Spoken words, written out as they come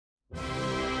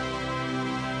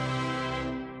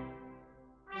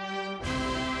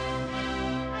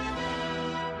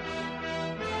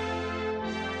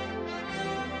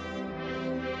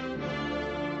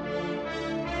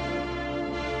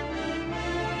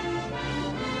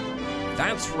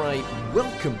That's right,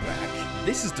 welcome back.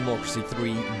 This is Democracy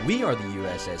 3, we are the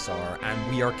USSR,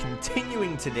 and we are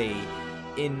continuing today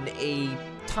in a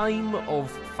time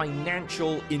of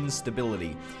financial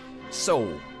instability.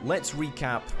 So, let's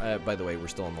recap, by the way, we're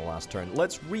still on the last turn.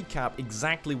 Let's recap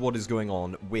exactly what is going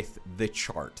on with the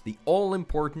chart. The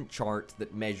all-important chart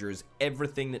that measures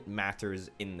everything that matters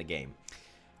in the game.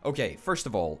 Okay, first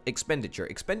of all, expenditure.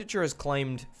 Expenditure has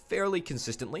climbed fairly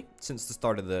consistently since the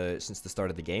start of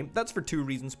the game. That's for two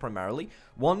reasons primarily.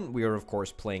 One, we are of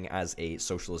course playing as a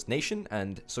socialist nation,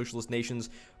 and socialist nations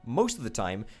most of the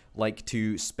time like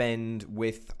to spend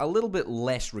with a little bit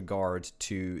less regard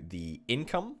to the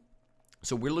income.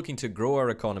 So we're looking to grow our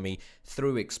economy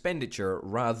through expenditure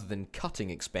rather than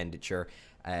cutting expenditure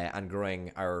and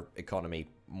growing our economy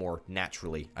more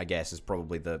naturally, I guess, is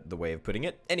probably the way of putting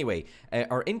it. Anyway,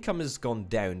 our income has gone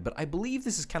down, but I believe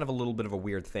this is kind of a little bit of a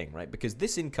weird thing, right? Because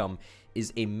this income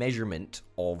is a measurement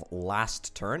of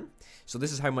last turn. So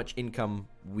this is how much income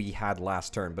we had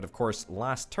last turn. But of course,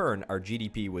 last turn, our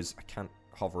GDP was, I can't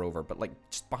hover over, but like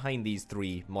just behind these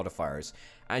three modifiers,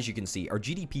 as you can see, our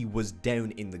GDP was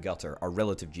down in the gutter, our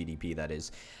relative GDP that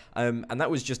is, and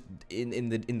that was just in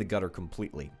the gutter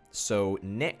completely. So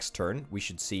next turn we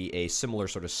should see a similar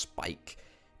sort of spike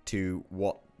to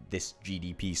what this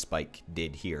GDP spike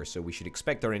did here. So we should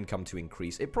expect our income to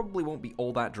increase. It probably won't be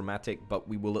all that dramatic, but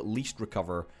we will at least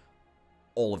recover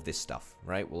all of this stuff,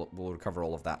 right? We'll recover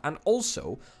all of that, and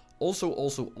also,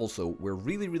 we're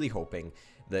really hoping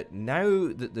that now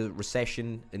that the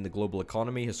recession in the global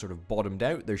economy has sort of bottomed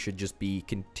out, there should just be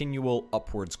continual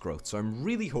upwards growth. So I'm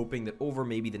really hoping that over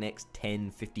maybe the next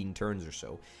 10-15 turns or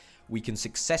so, we can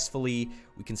successfully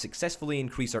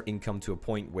increase our income to a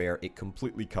point where it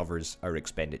completely covers our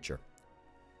expenditure.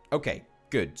 Okay,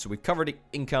 good. So we've covered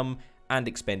income and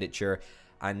expenditure,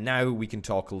 and now we can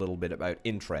talk a little bit about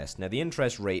interest. Now the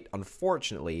interest rate,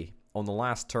 unfortunately, on the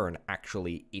last turn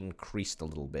actually increased a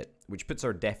little bit, which puts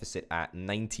our deficit at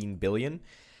 19 billion.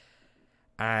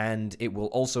 And it will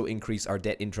also increase our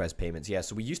debt interest payments. Yeah,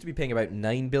 so we used to be paying about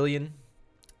 9 billion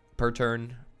per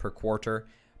turn, per quarter,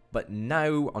 but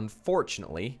now,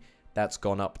 unfortunately, that's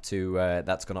gone up to about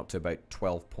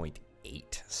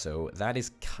 12.8. So that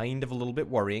is kind of a little bit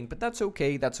worrying, but that's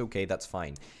okay. That's okay. That's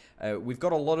fine. We've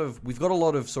got a lot of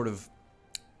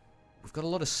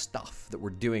stuff that we're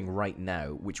doing right now,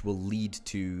 which will lead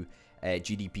to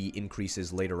GDP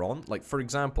increases later on. Like, for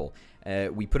example,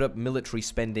 we put up military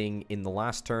spending in the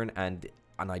last turn, and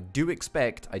I do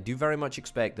very much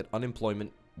expect that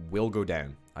unemployment will go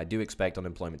down. I do expect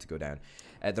unemployment to go down.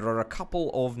 There are a couple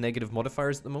of negative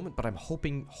modifiers at the moment, but I'm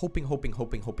hoping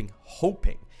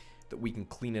that we can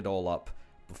clean it all up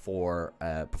before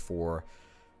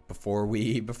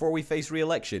we face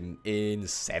re-election in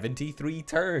 73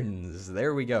 turns.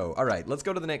 There we go. All right, let's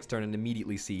go to the next turn and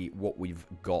immediately see what we've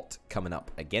got coming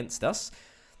up against us.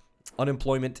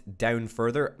 Unemployment down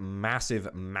further,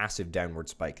 massive downward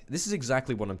spike. This is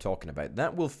exactly what I'm talking about.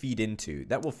 That will feed into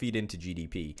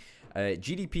GDP.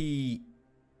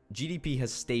 GDP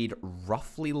has stayed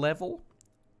roughly level.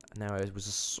 Now I was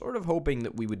sort of hoping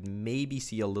that we would maybe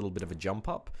see a little bit of a jump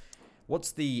up.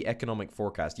 What's the economic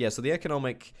forecast? Yeah, so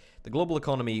the global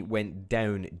economy went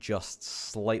down just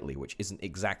slightly, which isn't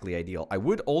exactly ideal. I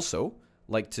would also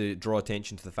like to draw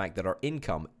attention to the fact that our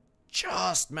income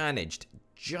just managed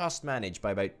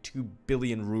by about 2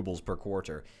 billion rubles per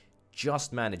quarter,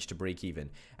 just managed to break even.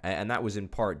 And that was in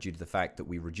part due to the fact that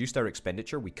we reduced our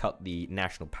expenditure, we cut the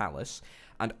National Palace,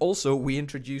 and also we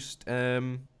introduced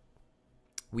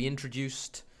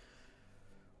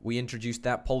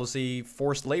that policy,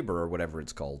 forced labor or whatever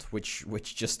it's called, which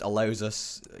just allows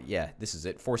us, yeah, this is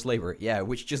it, forced labor, yeah,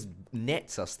 which just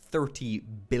nets us 30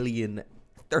 billion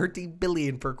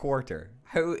per quarter.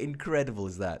 How incredible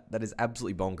is that? That is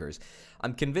absolutely bonkers.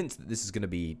 I'm convinced that this is going to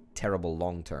be terrible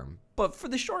long term, but for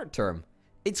the short term,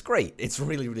 it's great. It's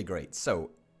really great.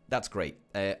 So that's great.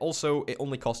 Also, it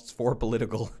only costs 4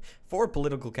 political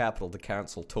capital to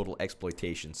cancel total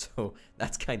exploitation, so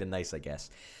that's kind of nice, I guess.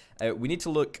 We need to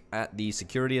look at the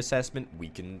security assessment. We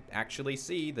can actually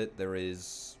see that there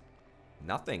is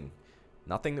nothing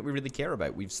that we really care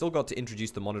about. We've still got to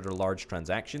introduce the monitor large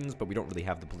transactions, but we don't really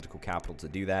have the political capital to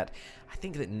do that. I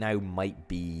think that now might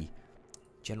be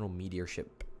general media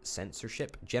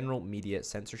censorship,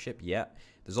 yeah.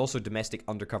 There's also domestic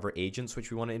undercover agents, which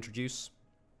we want to introduce.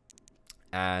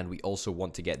 And we also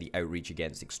want to get the outreach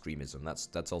against extremism.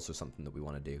 That's also something that we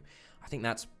want to do. I think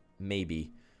that's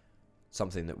maybe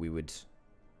something that we would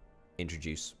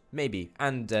introduce. Maybe.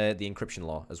 And the encryption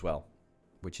law as well,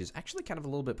 which is actually kind of a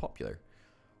little bit popular.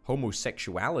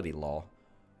 Homosexuality law.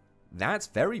 That's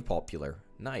very popular.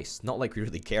 Nice. Not like we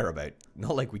really care about.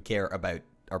 Not like we care about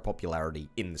our popularity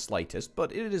in the slightest,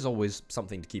 but it is always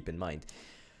something to keep in mind.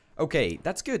 Okay,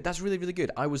 that's good. That's really, really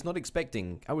good. I was not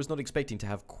expecting to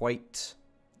have quite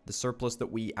the surplus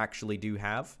that we actually do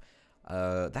have.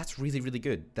 That's really, really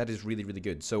good. That is really, really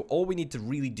good. So all we need to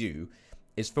really do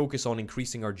is focus on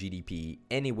increasing our GDP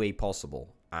any way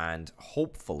possible, and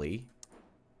hopefully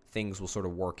things will sort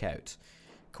of work out.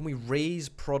 Can we raise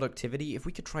productivity? If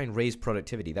we could try and raise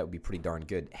productivity, that would be pretty darn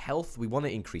good. Health, we want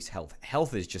to increase health.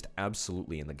 Health is just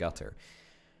absolutely in the gutter.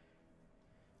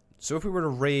 So if we were to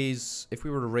raise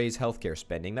healthcare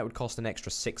spending, that would cost an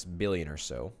extra 6 billion or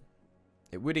so.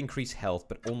 It would increase health,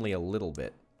 but only a little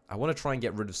bit. I want to try and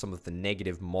get rid of some of the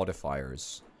negative modifiers.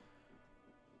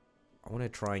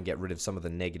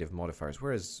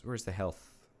 Where's the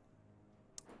health?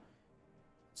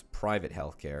 It's private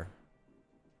healthcare.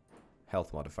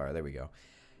 Health modifier, there we go.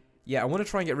 Yeah, I want to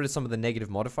try and get rid of some of the negative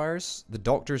modifiers. The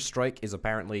doctor's strike is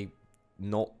apparently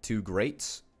not too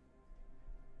great.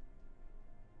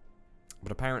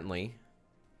 But apparently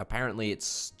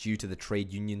it's due to the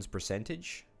trade union's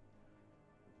percentage.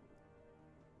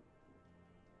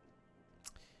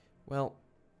 Well,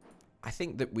 I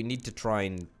think that we need to try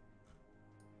and...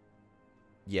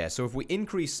 Yeah, so if we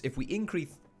increase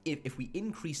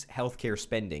healthcare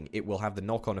spending, it will have the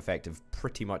knock-on effect of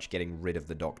pretty much getting rid of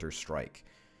the doctor's strike,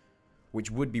 which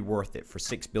would be worth it for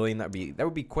 6 billion. That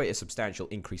would be quite a substantial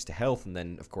increase to health, and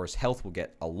then of course health will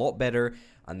get a lot better,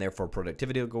 and therefore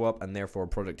productivity will go up, and therefore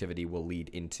productivity will lead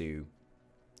into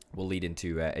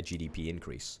a GDP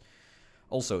increase.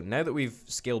 Also, now that we've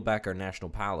scaled back our national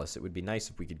palace, it would be nice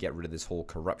if we could get rid of this whole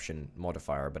corruption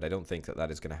modifier, but I don't think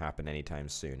that is going to happen anytime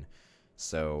soon.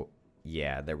 So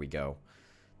yeah, there we go.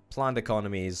 Planned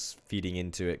economies feeding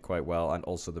into it quite well, and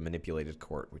also the manipulated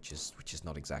court, which is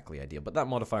not exactly ideal, but that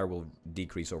modifier will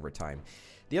decrease over time.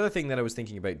 The other thing that I was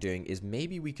thinking about doing is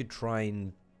maybe we could try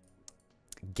and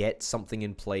get something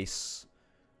in place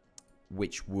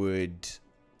which would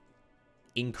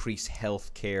increase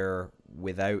healthcare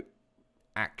without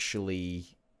actually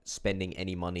spending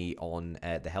any money on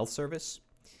the health service.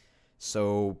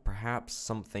 So perhaps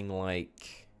something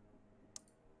like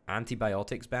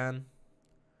antibiotics ban.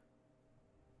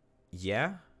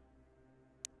 Yeah.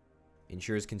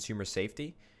 Ensures consumer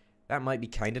safety. That might be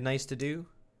kind of nice to do.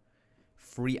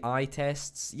 Free eye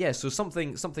tests. Yeah, so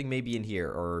something maybe in here,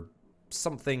 or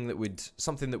something that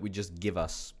would just give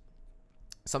us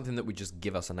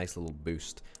a nice little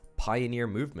boost. Pioneer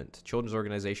movement, children's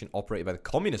organization operated by the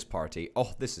Communist Party.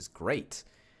 Oh, this is great.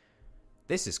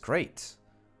 This is great.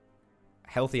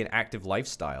 Healthy and active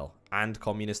lifestyle and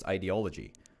communist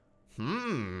ideology.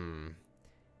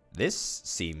 This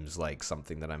seems like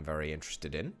something that I'm very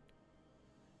interested in.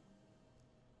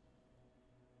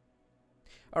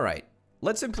 Alright,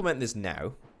 let's implement this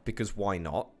now, because why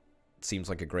not? Seems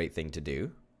like a great thing to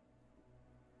do.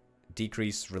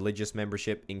 Decrease religious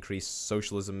membership, increase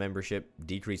socialism membership,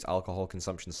 decrease alcohol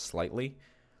consumption slightly.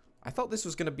 I thought this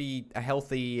was going to be a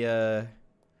healthy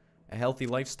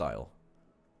lifestyle.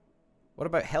 What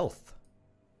about health?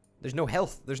 There's no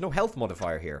health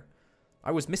modifier here. I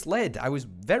was misled. I was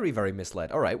very, very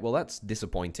misled. All right, well that's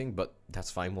disappointing, but that's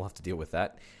fine. We'll have to deal with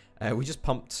that. We just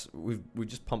pumped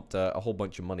a whole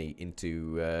bunch of money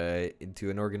into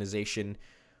an organization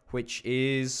which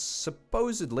is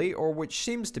supposedly, or which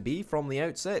seems to be from the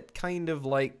outset, kind of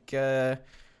like a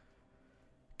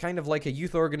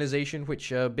youth organization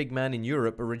which a big man in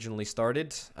Europe originally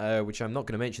started, which I'm not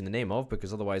going to mention the name of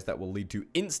because otherwise that will lead to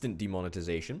instant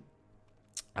demonetization.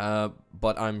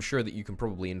 But I'm sure that you can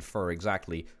probably infer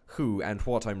exactly who and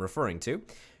what I'm referring to.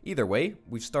 Either way,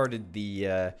 we've started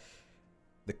the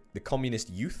communist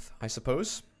youth, I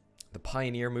suppose. The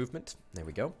pioneer movement. There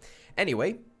we go.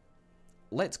 Anyway,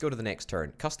 let's go to the next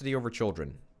turn. Custody over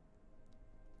children.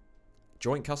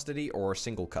 Joint custody or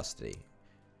single custody?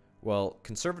 Well,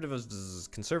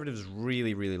 conservatives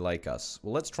really, really like us.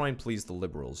 Well, let's try and please the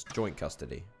liberals. Joint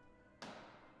custody.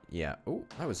 Yeah. Oh,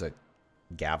 that was a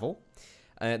gavel.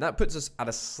 That puts us at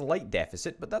a slight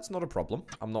deficit, but that's not a problem.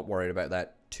 I'm not worried about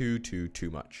that too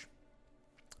much.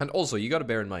 And also, you got to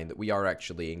bear in mind that we are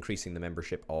actually increasing the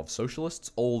membership of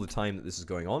socialists all the time that this is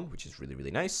going on, which is really,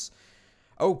 really nice.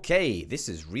 Okay, this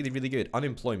is really, really good.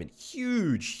 Unemployment.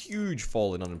 Huge, huge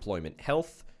fall in unemployment.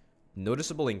 Health,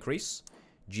 noticeable increase.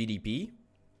 GDP,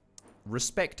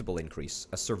 respectable increase.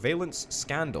 A surveillance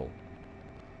scandal.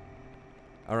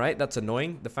 Alright, that's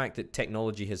annoying. The fact that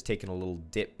technology has taken a little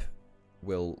dip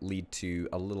will lead to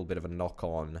a little bit of a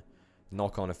knock-on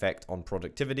knock-on effect on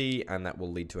productivity, and that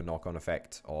will lead to a knock-on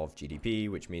effect of GDP,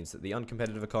 which means that the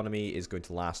uncompetitive economy is going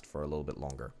to last for a little bit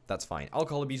longer. That's fine.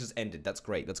 Alcohol abuse has ended. That's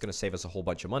great. That's going to save us a whole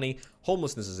bunch of money.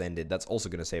 Homelessness has ended. That's also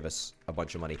going to save us a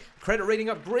bunch of money. Credit rating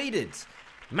upgraded.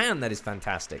 Man, that is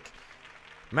fantastic.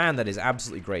 Man, that is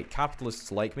absolutely great.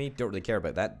 Capitalists like me don't really care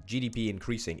about that. GDP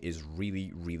increasing is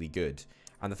really, really good.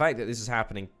 And the fact that this is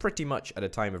happening pretty much at a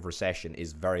time of recession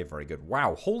is very, very good.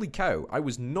 Wow, holy cow. I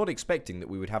was not expecting that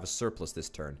we would have a surplus this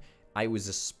turn. I was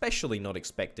especially not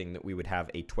expecting that we would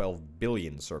have a 12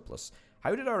 billion surplus.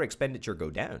 How did our expenditure go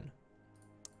down?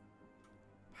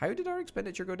 How did our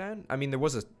expenditure go down? I mean, there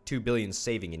was a 2 billion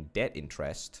saving in debt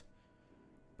interest.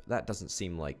 But that doesn't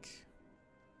seem like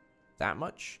that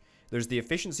much. There's the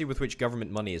efficiency with which government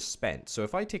money is spent. So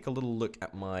if I take a little look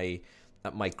at my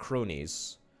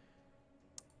cronies...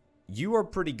 You are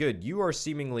pretty good. You are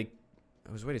seemingly...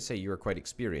 I was going to say you are quite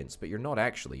experienced, but you're not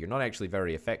actually. You're not actually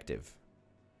very effective.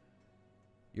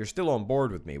 You're still on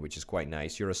board with me, which is quite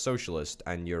nice. You're a socialist,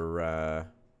 and you're a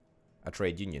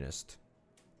trade unionist.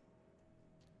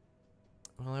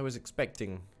 Well, I was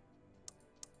expecting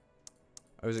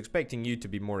you to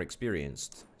be more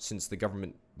experienced, since the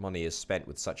government money is spent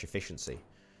with such efficiency.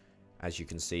 As you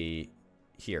can see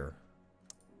here.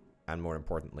 And more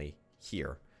importantly,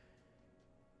 here.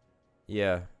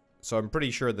 Yeah, so I'm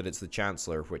pretty sure that it's the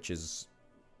Chancellor which is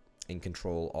in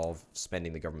control of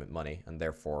spending the government money, and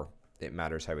therefore it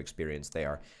matters how experienced they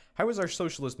are. How is our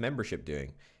socialist membership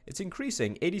doing? It's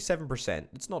increasing, 87%.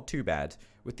 It's not too bad.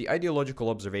 With the ideological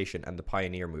observation and the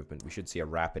pioneer movement, we should see a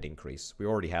rapid increase. We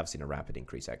already have seen a rapid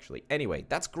increase, actually. Anyway,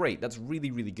 that's great. That's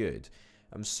really, really good.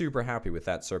 I'm super happy with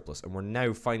that surplus, and we're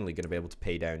now finally going to be able to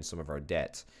pay down some of our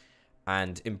debt.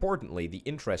 And importantly, the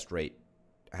interest rate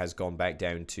has gone back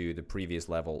down to the previous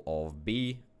level of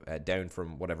B, down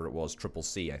from whatever it was, triple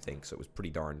C, I think. So it was pretty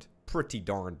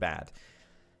darn bad.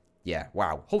 Yeah,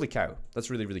 wow. Holy cow. That's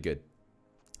really, really good.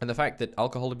 And the fact that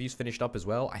alcohol abuse finished up as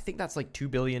well, I think that's like 2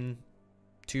 billion,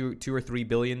 2 or 3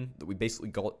 billion that we basically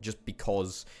got just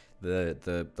because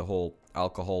the whole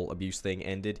alcohol abuse thing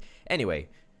ended. Anyway,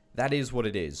 that is what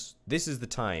it is. This is the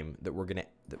time that we're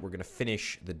gonna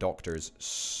finish the doctor's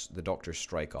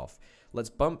strike off. Let's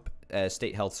bump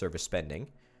State Health Service spending.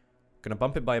 Gonna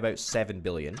bump it by about 7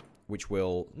 billion, which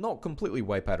will not completely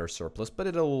wipe out our surplus, but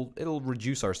it'll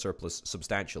reduce our surplus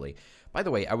substantially. By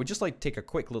the way, I would just like to take a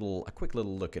quick little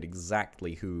look at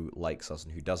exactly who likes us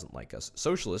and who doesn't like us.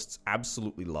 Socialists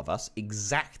absolutely love us.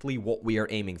 Exactly what we are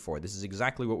aiming for. This is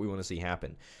exactly what we want to see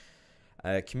happen.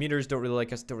 Commuters don't really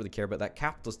like us, don't really care about that.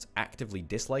 Capitalists actively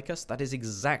dislike us. That is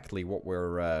exactly what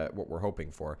we're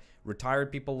hoping for. Retired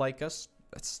people like us.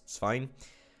 That's fine.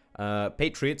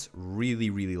 Patriots really,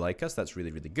 really like us. That's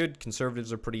really, really good.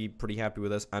 Conservatives are pretty happy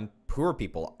with us. And poor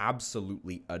people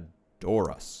absolutely adore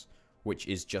us. Which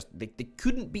is just... They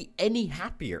couldn't be any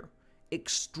happier.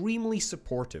 Extremely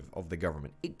supportive of the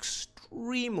government.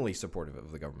 Extremely supportive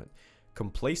of the government.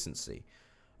 Complacency.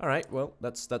 Alright, well,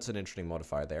 that's an interesting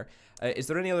modifier there. Is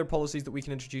there any other policies that we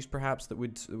can introduce, perhaps, that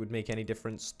would make any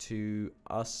difference to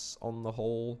us on the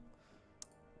whole?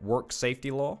 Work safety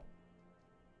law?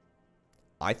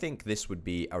 I think this would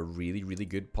be a really, really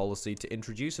good policy to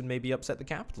introduce and maybe upset the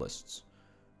capitalists.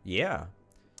 Yeah.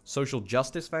 Social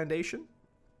Justice Foundation.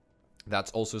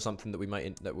 That's also something that we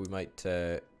might want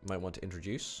to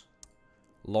introduce.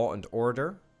 Law and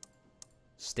order.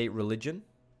 State religion.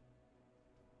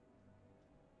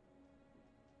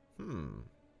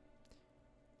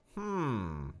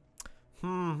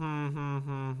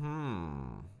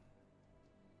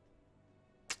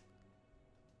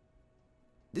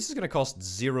 This is going to cost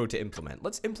 0 to implement.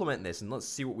 Let's implement this and let's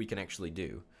see what we can actually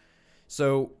do.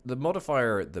 So the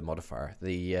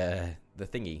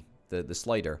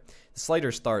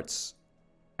slider starts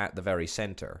at the very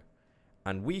center,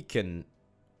 and we can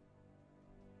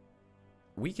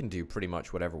do pretty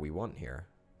much whatever we want here.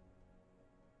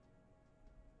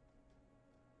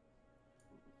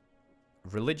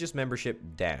 Religious membership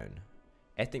down.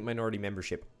 Ethnic minority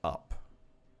membership up.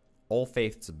 All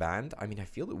faiths banned. I mean, I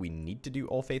feel that we need to do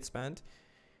all faiths banned.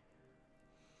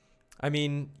 I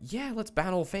mean, yeah, let's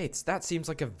ban all faiths. That seems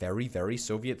like a very, very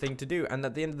Soviet thing to do. And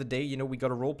at the end of the day, you know, we got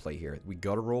to roleplay here. We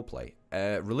got to roleplay.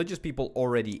 Religious people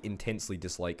already intensely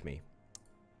dislike me.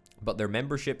 But their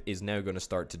membership is now going to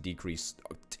start to decrease.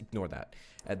 Ignore that.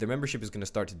 Their membership is going to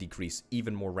start to decrease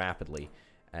even more rapidly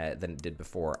than it did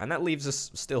before. And that leaves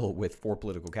us still with 4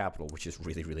 political capital, which is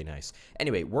really, really nice.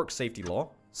 Anyway, work safety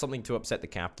law. Something to upset the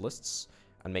capitalists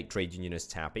and make trade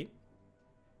unionists happy.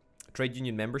 Trade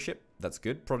union membership, that's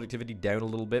good. Productivity down a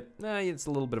little bit. It's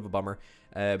a little bit of a bummer.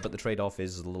 But the trade-off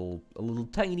is a little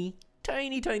tiny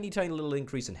tiny, tiny, tiny little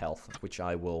increase in health, which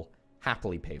I will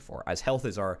happily pay for, as health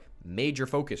is our major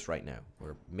focus right now.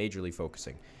 We're majorly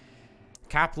focusing.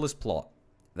 Capitalist plot.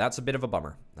 That's a bit of a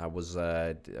bummer. I was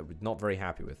not very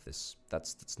happy with this.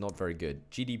 That's not very good.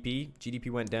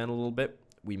 GDP went down a little bit.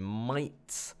 We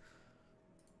might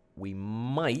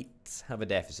have a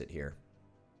deficit here.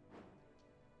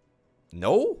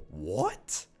 No?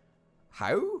 What?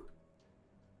 How?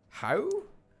 How?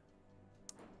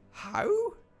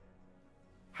 How?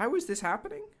 How is this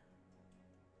happening?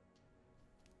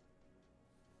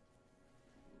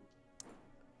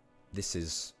 This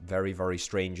is very, very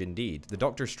strange indeed. The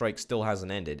doctor strike still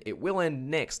hasn't ended. It will end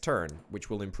next turn, which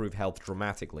will improve health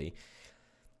dramatically.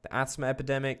 The asthma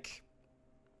epidemic...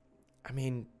 I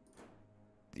mean,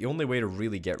 the only way to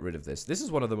really get rid of this... This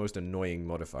is one of the most annoying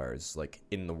modifiers, like,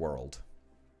 in the world.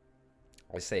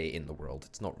 I say in the world.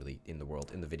 It's not really in the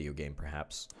world. In the video game,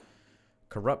 perhaps.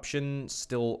 Corruption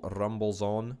still rumbles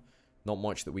on. Not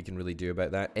much that we can really do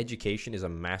about that. Education is a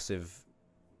massive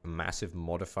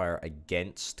modifier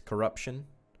against corruption.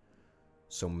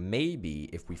 So maybe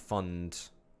if we fund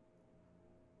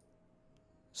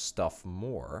stuff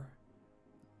more,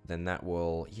 then that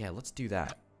will... Yeah, let's do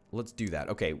that. Let's do that.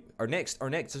 Okay, our next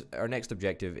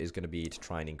objective is going to be to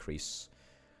try and increase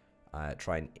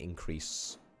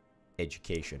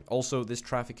education. Also, this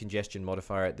traffic congestion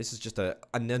modifier, this is just an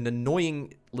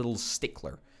annoying little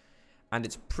stickler, and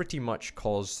it's pretty much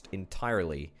caused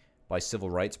entirely by civil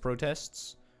rights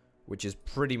protests, which is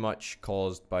pretty much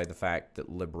caused by the fact that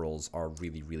liberals are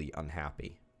really, really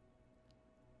unhappy.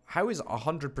 How is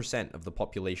 100% of the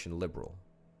population liberal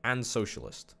and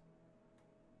socialist?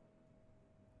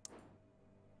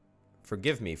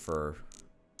 Forgive me for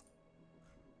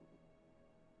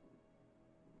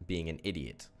being an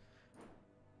idiot.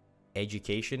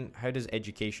 Education? How does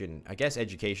education... I guess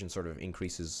education sort of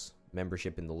increases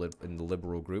membership in the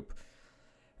liberal group.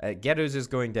 Ghettos is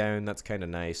going down. That's kind of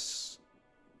nice.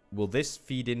 Will this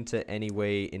feed into any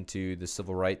way into the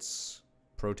civil rights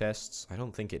protests? I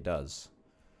don't think it does.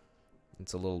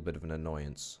 It's a little bit of an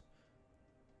annoyance.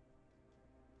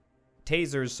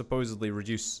 Tasers supposedly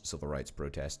reduce civil rights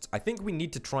protests. I think we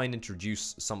need to try and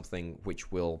introduce something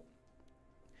which will,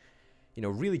 you know,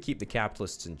 really keep the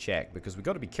capitalists in check, because we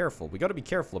got to be careful. We got to be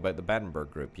careful about the Badenberg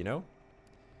group, you know?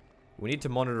 We need to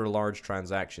monitor large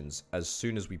transactions as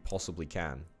soon as we possibly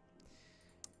can.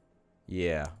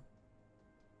 Yeah.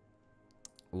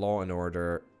 Law and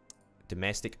order.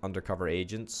 Domestic undercover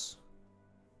agents.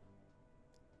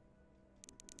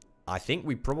 I think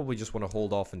we probably just want to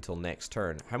hold off until next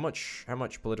turn. How much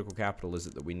political capital is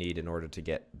it that we need in order to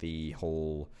get the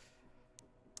whole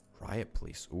riot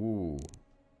police? Ooh.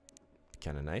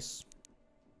 Kind of nice.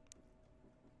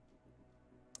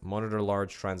 Monitor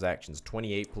large transactions.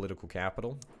 28 political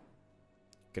capital.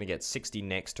 Gonna get 60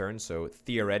 next turn, so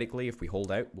theoretically, if we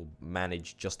hold out, we'll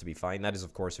manage just to be fine. That is,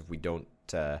 of course, if we don't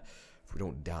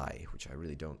die, which I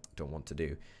really don't want to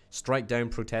do. Strike down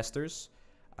protesters.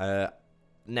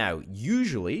 Now,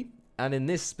 usually, and in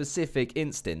this specific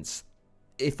instance,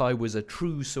 if I was a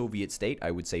true Soviet state,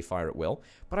 I would say fire at will,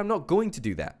 but I'm not going to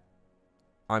do that.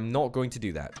 I'm not going to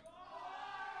do that.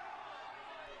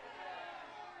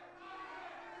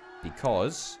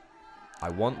 Because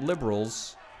I want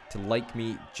liberals to like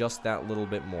me just that little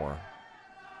bit more.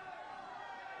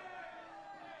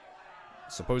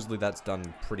 Supposedly that's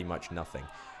done pretty much nothing.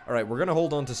 Alright, we're going to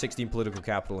hold on to 16 political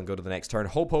capital and go to the next turn.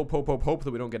 Hope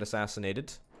that we don't get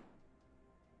assassinated.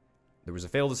 There was a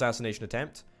failed assassination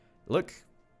attempt. Look,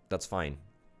 that's fine.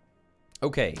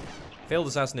 Okay, failed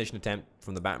assassination attempt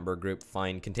from the Battenberg group.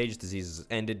 Fine. Contagious diseases has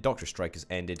ended. Doctor strike has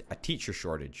ended. A teacher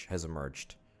shortage has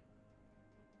emerged.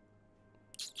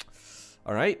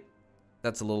 Alright,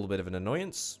 that's a little bit of an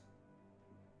annoyance.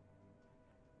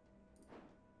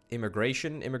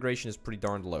 Immigration is pretty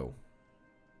darn low.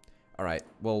 Alright,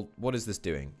 well, what is this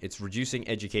doing? It's reducing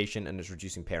education and it's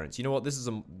reducing parents. You know what? This is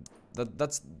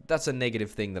that's a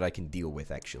negative thing that I can deal with,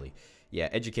 actually. Yeah,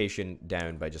 education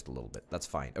down by just a little bit. That's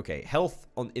fine. Okay, health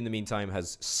in the meantime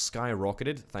has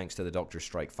skyrocketed thanks to the doctor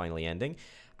strike finally ending,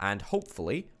 and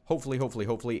hopefully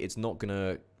it's not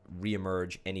gonna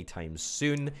reemerge anytime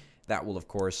soon. That will, of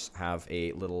course, have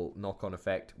a little knock-on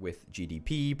effect with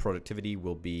GDP. Productivity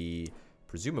will be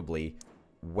presumably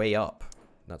way up.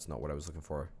 That's not what I was looking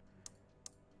for.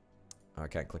 I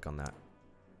can't click on that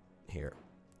here.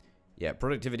 Yeah,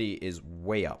 productivity is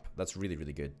way up. That's really,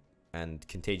 really good. And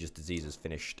contagious disease is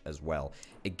finished as well.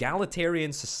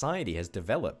 Egalitarian society has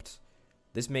developed.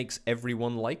 This makes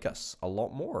everyone like us a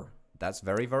lot more. That's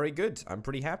very, very good. I'm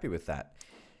pretty happy with that.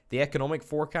 The economic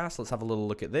forecast, let's have a little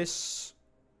look at this.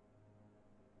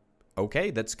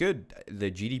 Okay, that's good. The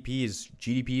GDP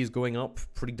is going up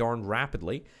pretty darn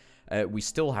rapidly. We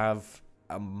still have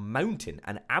a mountain,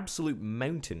 an absolute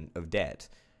mountain of debt.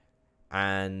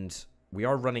 And we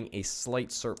are running a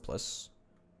slight surplus,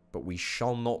 but we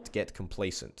shall not get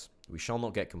complacent. We shall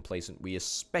not get complacent. We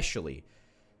especially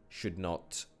should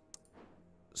not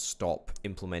stop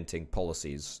implementing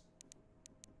policies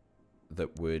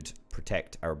that would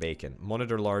protect our bacon.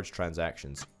 Monitor large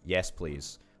transactions. Yes,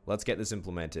 please. Let's get this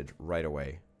implemented right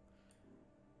away.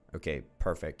 Okay,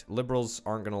 perfect. Liberals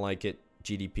aren't going to like it.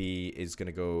 GDP is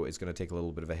going to take a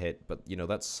little bit of a hit, but you know,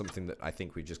 that's something that I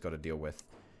think we just got to deal with.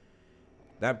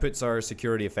 That puts our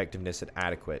security effectiveness at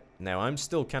adequate. Now, I'm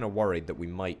still kind of worried that we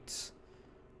might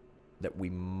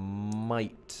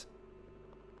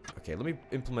okay, let me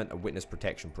implement a witness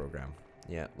protection program.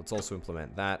 Yeah, let's also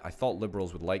implement that. I thought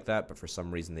liberals would like that, but for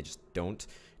some reason they just don't.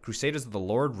 Crusaders of the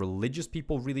Lord, religious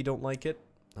people really don't like it.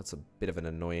 That's a bit of an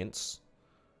annoyance.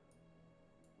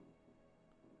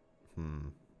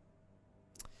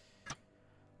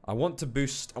 I want to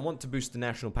boost the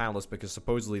National Palace because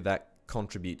supposedly that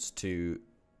contributes to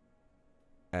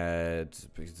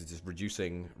just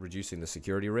reducing the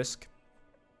security risk.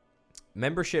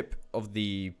 Membership of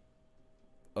the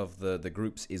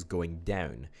groups is going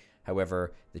down.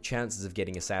 However, the chances of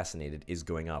getting assassinated is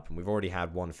going up, and we've already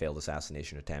had one failed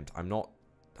assassination attempt. I don't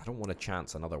want to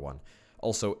chance another one.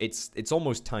 Also, it's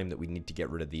almost time that we need to get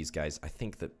rid of these guys. I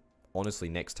think that honestly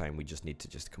next time we just need to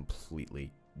just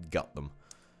completely gut them.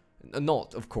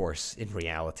 Not, of course, in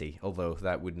reality, although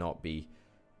that would not be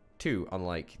too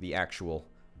unlike the actual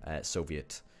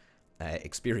Soviet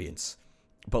experience.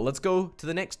 But let's go to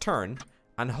the next turn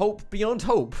and hope beyond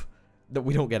hope that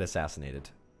we don't get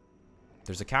assassinated.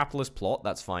 There's a capitalist plot,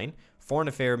 that's fine. Foreign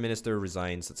Affairs Minister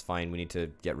resigns, that's fine. We need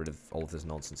to get rid of all of this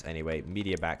nonsense anyway.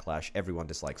 Media backlash, everyone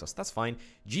dislikes us, that's fine.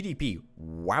 GDP,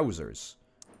 wowzers.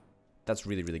 That's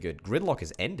really, really good. Gridlock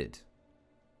has ended.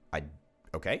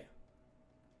 Okay.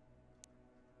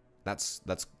 That's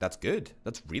good.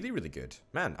 That's really, really good.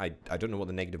 Man, I don't know what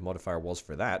the negative modifier was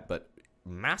for that, but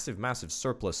massive, massive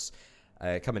surplus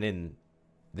coming in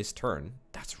this turn.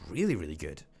 That's really, really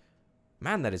good.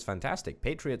 Man, that is fantastic.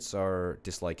 Patriots are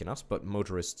disliking us, but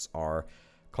motorists are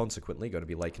consequently going to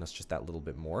be liking us just that little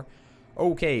bit more.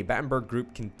 Okay, Battenberg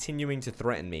Group continuing to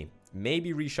threaten me.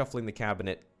 Maybe reshuffling the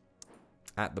cabinet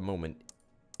at the moment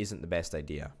isn't the best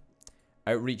idea.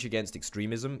 Outreach against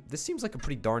extremism. This seems like a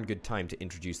pretty darn good time to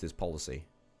introduce this policy.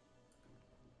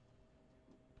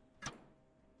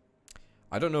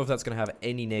 I don't know if that's going to have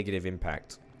any negative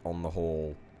impact on the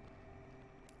whole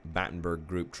Battenberg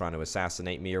Group trying to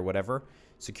assassinate me or whatever.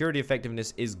 Security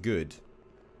effectiveness is good.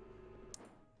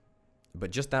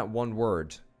 But just that one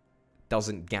word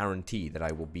doesn't guarantee that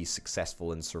I will be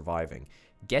successful in surviving.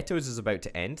 Ghettos is about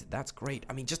to end. That's great.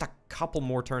 I mean, just a couple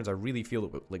more turns. I really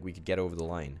feel like we could get over the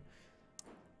line.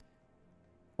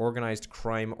 Organized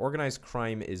crime. Organized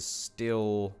crime is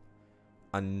still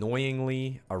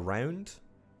annoyingly around.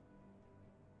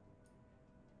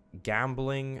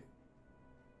 Gambling.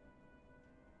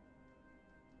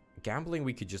 Gambling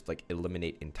we could just like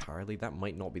eliminate entirely. That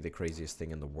might not be the craziest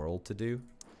thing in the world to do.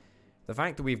 The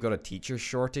fact that we've got a teacher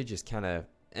shortage is kind of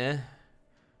I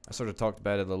sort of talked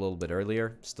about it a little bit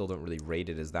earlier. Still don't really rate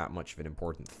it as that much of an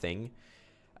important thing.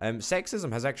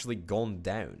 Sexism has actually gone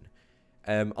down.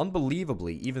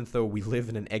 Unbelievably, even though we live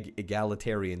in an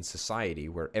egalitarian society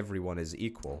where everyone is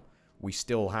equal, we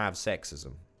still have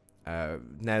sexism.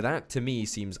 Now that to me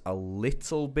seems a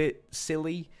little bit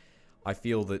silly. I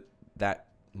feel that that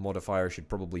modifier should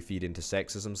probably feed into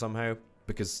sexism somehow,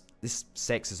 because this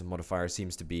sexism modifier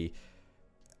seems to be,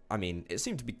 I mean, it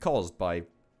seemed to be caused by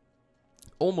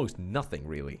almost nothing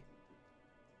really.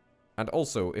 And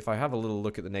also, if I have a little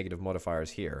look at the negative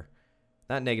modifiers here,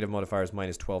 that negative modifier is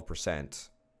minus 12%,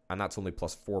 and that's only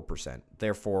plus 4%.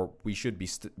 Therefore, we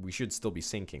should still be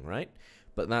sinking, right?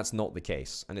 But that's not the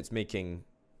case, and it's making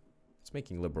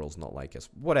liberals not like us.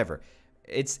 Whatever.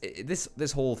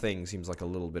 This whole thing seems like a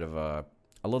little bit of a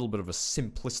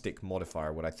simplistic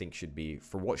modifier. What I think should be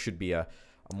for what should be a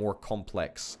more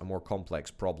complex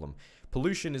problem.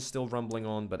 Pollution is still rumbling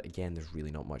on, but again, there's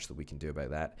really not much that we can do about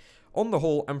that. On the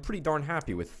whole, I'm pretty darn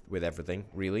happy with everything,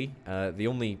 really. The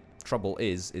only trouble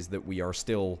is that we are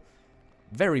still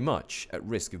very much at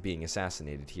risk of being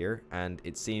assassinated here, and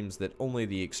it seems that only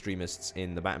the extremists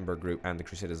in the Battenberg Group and the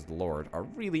Crusaders of the Lord are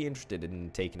really interested in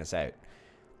taking us out.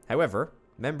 However,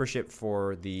 membership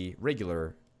for the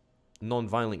regular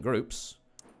non-violent groups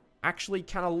actually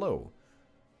kind of low.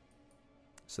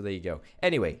 So there you go.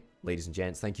 Anyway, ladies and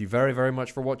gents, thank you very, very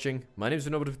much for watching. My name is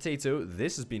Orbital Potato.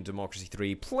 This has been Democracy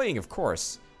 3, playing, of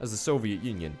course, as the Soviet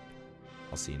Union.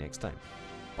 I'll see you next time.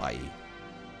 Bye.